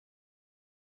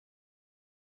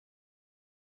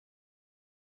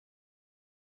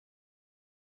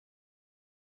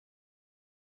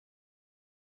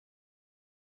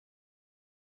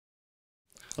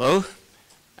Hello,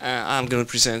 I'm going to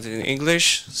present in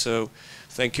English, so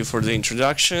thank you for the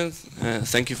introduction,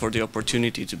 thank you for the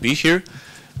opportunity to be here.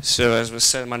 So as was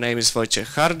said, my name is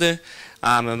Wojciech Hardy.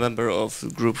 I'm a member of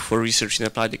the Group for Research in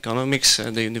Applied Economics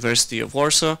at the University of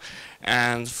Warsaw,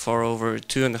 and for over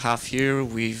 2.5 years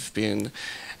we've been,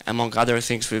 among other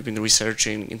things, we've been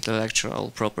researching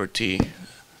intellectual property,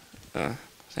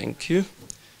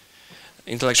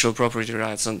 intellectual property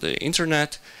rights on the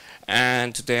internet.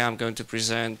 And today I'm going to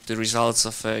present the results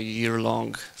of a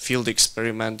year-long field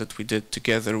experiment that we did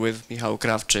together with Michał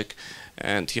Krawczyk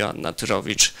and Jan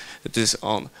Naturowicz. It is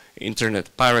on internet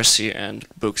piracy and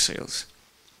book sales.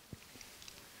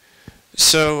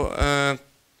 So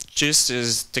just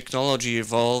as technology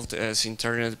evolved, as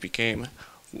internet became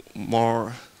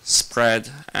more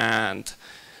spread and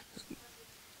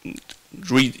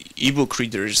e-book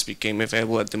readers became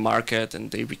available at the market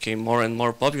and they became more and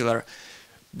more popular,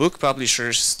 book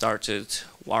publishers started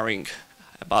worrying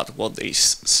about what they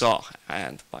saw.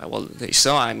 And by what they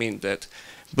saw, I mean that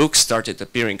books started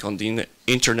appearing on the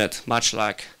internet much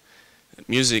like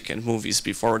music and movies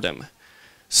before them.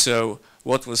 So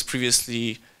what was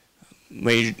previously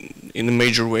in a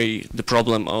major way the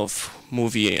problem of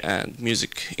movie and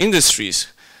music industries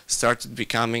started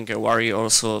becoming a worry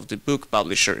also of the book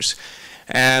publishers.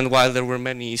 And while there were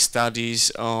many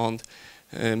studies on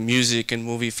music and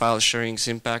movie file sharing's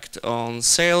impact on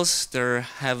sales, there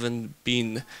haven't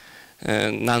been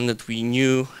none that we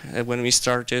knew when we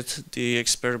started the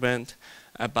experiment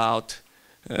about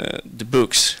the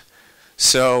books.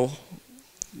 So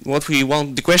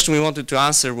the question we wanted to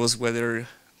answer was whether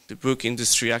the book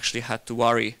industry actually had to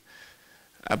worry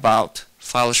about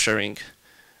file sharing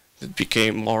that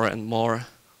became more and more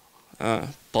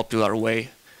popular way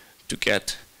to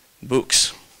get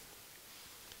books.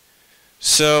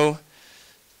 So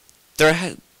there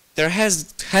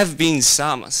have been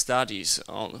some studies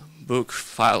on book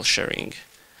file sharing,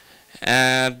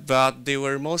 but they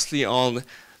were mostly on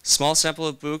small sample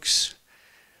of books.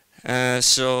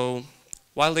 So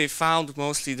while they found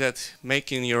mostly that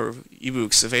making your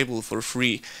ebooks available for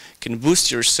free can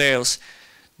boost your sales,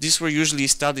 these were usually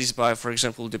studies by, for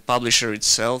example, the publisher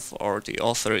itself or the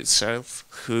author itself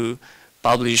who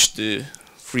published the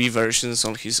free versions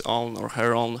on his own or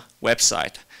her own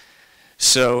website.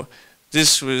 So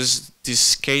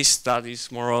these case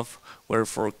studies more of were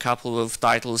for a couple of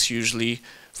titles, usually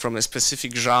from a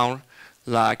specific genre,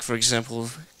 like, for example,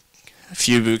 a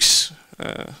few books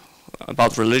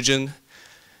about religion.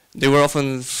 They were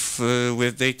often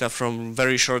with data from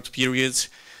very short periods,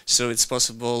 so it's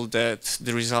possible that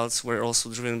the results were also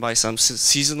driven by some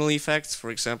seasonal effects. For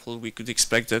example, we could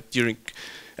expect that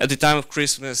at the time of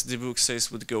Christmas, the book sales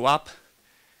would go up,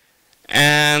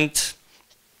 and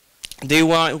they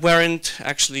weren't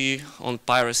actually on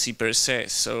piracy per se,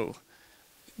 so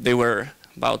they were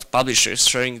about publishers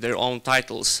sharing their own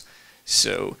titles.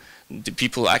 So the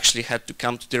people actually had to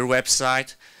come to their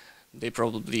website. They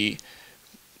probably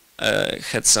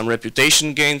had some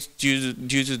reputation gains due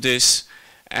to this,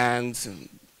 and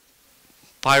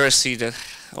piracy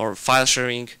or file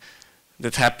sharing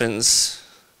that happens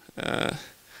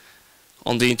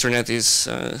on the internet is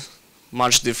a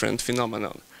much different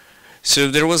phenomenon. So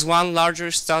there was one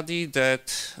larger study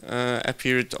that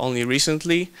appeared only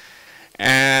recently,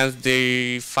 and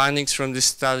the findings from this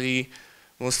study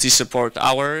mostly support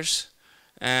ours,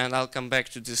 and I'll come back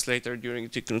to this later during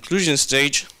the conclusion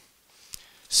stage.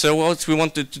 So what we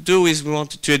wanted to do is we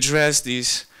wanted to address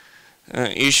these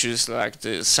issues like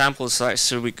the sample size,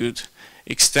 so we could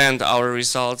extend our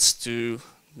results to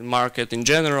the market in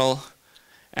general.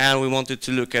 And we wanted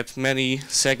to look at many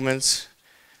segments,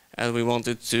 and we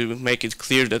wanted to make it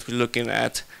clear that we're looking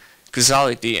at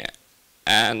causality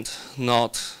and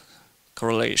not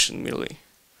correlation merely.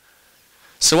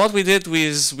 So what we did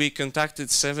was we contacted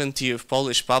 70 of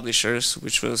Polish publishers,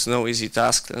 which was no easy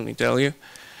task, let me tell you,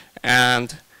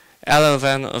 and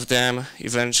 11 of them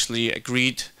eventually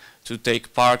agreed to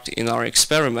take part in our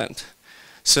experiment.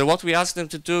 So what we asked them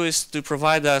to do is to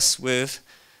provide us with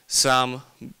some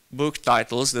book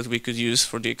titles that we could use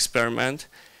for the experiment,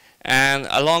 and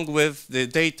along with the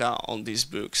data on these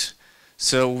books.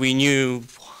 So we knew,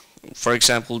 for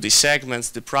example, the segments,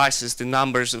 the prices, the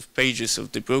numbers of pages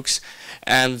of the books,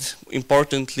 and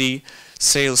importantly,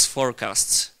 sales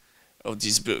forecasts of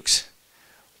these books.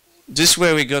 This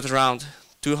way we got around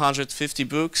 250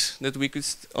 books that we could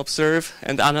observe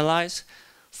and analyze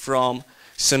from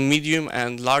some medium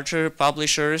and larger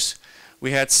publishers.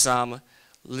 We had some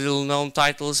little known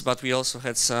titles, but we also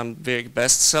had some big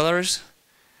bestsellers.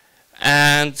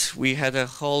 And we had a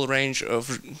whole range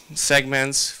of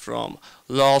segments from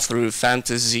law through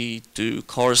fantasy to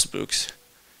course books.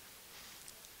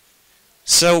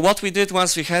 So what we did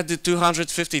once we had the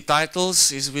 250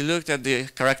 titles is we looked at the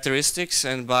characteristics,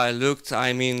 and by looked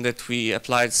I mean that we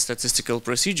applied statistical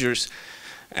procedures.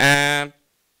 And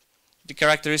the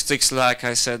characteristics, like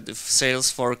I said, the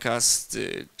sales forecasts,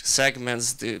 the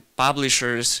segments, the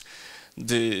publishers,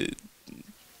 the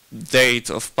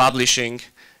date of publishing,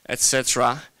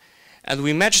 etc. And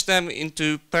we matched them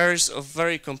into pairs of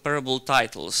very comparable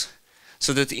titles,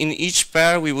 so that in each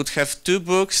pair we would have two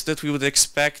books that we would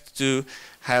expect to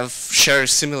share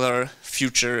similar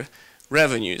future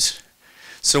revenues.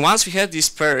 So once we had these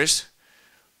pairs,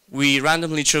 we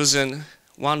randomly chosen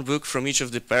one book from each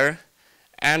of the pair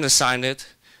and assigned it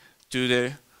to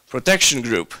the protection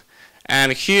group.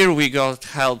 And here we got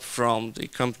help from the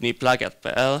company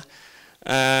Plagiat.pl,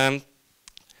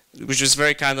 which was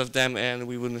very kind of them, and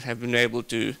we wouldn't have been able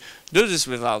to do this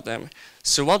without them.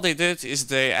 So what they did is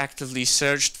they actively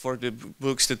searched for the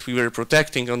books that we were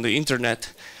protecting on the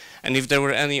internet, and if there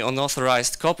were any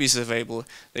unauthorized copies available,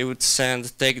 they would send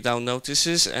takedown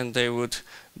notices, and they would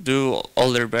do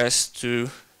all their best to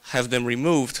have them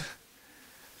removed.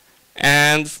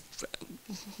 And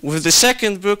with the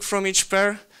second book from each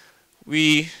pair,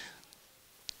 we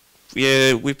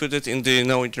put it in the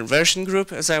no intervention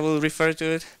group, as I will refer to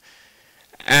it,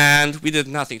 and we did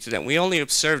nothing to them. We only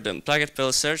observed them.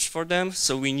 Plagiat.pl searched for them,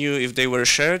 so we knew if they were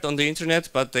shared on the internet,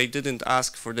 but they didn't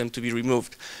ask for them to be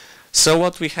removed. So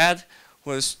what we had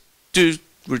was two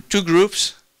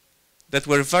groups that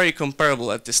were very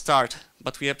comparable at the start,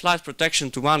 but we applied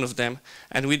protection to one of them,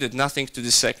 and we did nothing to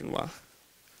the second one.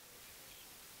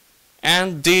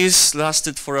 And this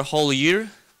lasted for a whole year.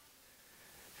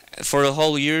 For a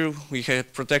whole year, we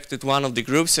had protected one of the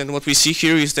groups, and what we see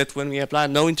here is that when we applied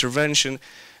no intervention,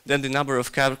 then the number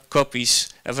of copies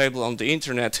available on the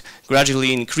internet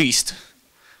gradually increased.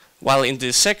 While in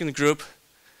the second group,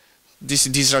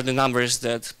 these are the numbers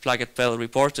that Plagiat.pl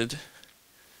reported,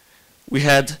 we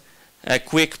had a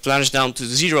quick plunge down to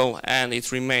 0, and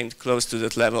it remained close to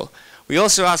that level. We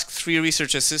also asked 3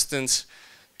 research assistants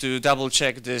to double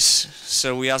check this.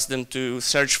 So we asked them to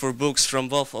search for books from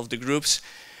both of the groups,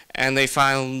 and they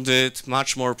found it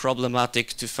much more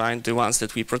problematic to find the ones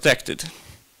that we protected.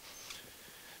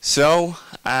 So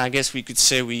I guess we could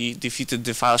say we defeated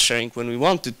the file sharing when we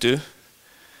wanted to.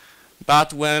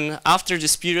 But when, after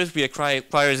this period, we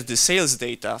acquired the sales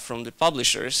data from the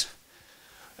publishers,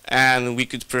 and we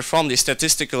could perform the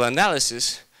statistical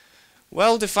analysis,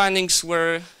 well, the findings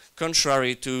were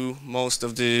contrary to most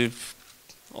of the,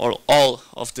 or all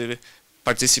of the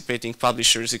participating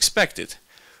publishers expected.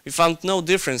 We found no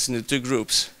difference in the two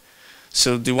groups.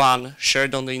 So the one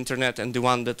shared on the internet and the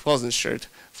one that wasn't shared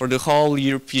for the whole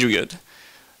year period.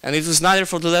 And it was neither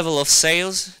for the level of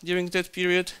sales during that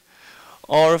period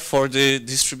or for the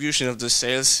distribution of the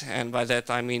sales, and by that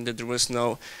I mean that there was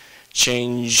no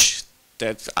change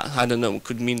that, I don't know,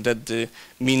 could mean that the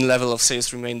mean level of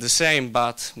sales remained the same,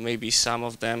 but maybe some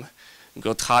of them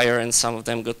got higher and some of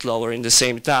them got lower in the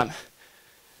same time.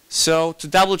 So to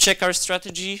double check our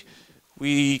strategy,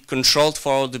 we controlled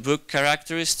for all the book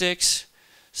characteristics.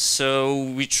 So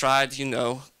we tried,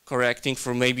 correcting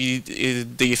for maybe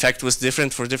the effect was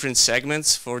different for different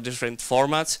segments, for different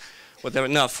formats. Whatever,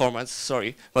 not formats,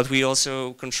 sorry, but we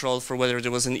also controlled for whether there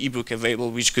was an ebook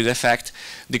available which could affect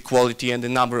the quality and the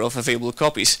number of available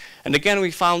copies. And again,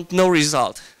 we found no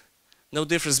result, no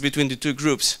difference between the two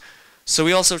groups. So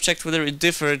we also checked whether it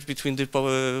differed between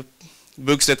the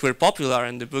books that were popular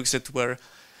and the books that were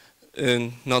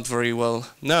not very well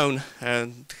known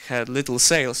and had little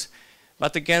sales.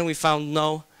 But again, we found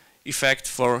no effect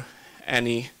for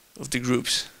any of the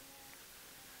groups.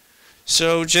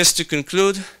 So just to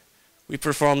conclude, we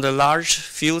performed a large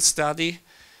field study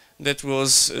that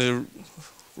was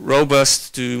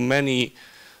robust to many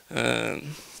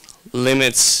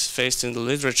limits faced in the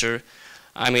literature.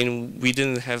 I mean, we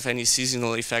didn't have any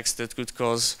seasonal effects that could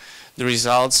cause the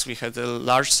results. We had a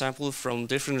large sample from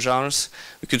different genres.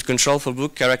 We could control for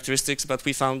book characteristics, but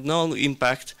we found no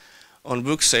impact on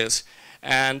book sales.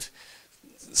 And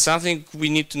something we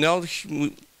need to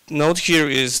note here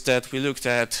is that we looked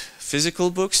at physical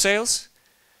book sales,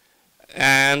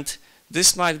 and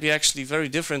this might be actually very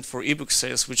different for ebook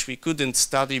sales, which we couldn't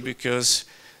study because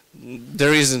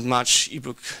there isn't much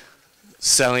ebook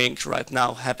selling right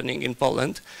now happening in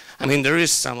Poland. I mean, there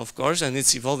is some, of course, and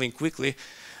it's evolving quickly,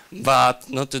 but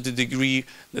not to the degree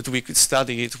that we could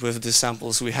study it with the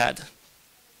samples we had.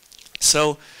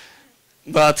 So,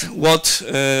 but what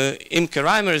Imke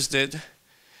Reimers did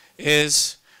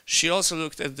is She also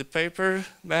looked at the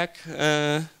paperback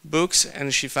books,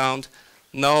 and she found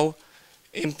no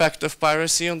impact of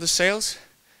piracy on the sales.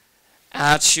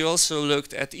 And she also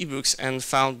looked at ebooks and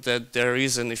found that there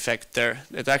is an effect there,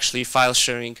 that actually file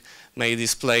sharing may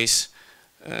displace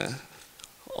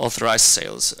authorized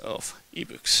sales of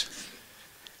ebooks.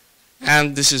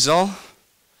 And this is all.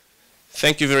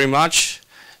 Thank you very much.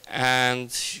 And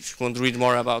if you want to read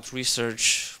more about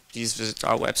research, please visit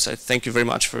our website. Thank you very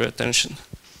much for your attention.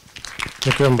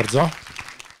 Dziękuję bardzo.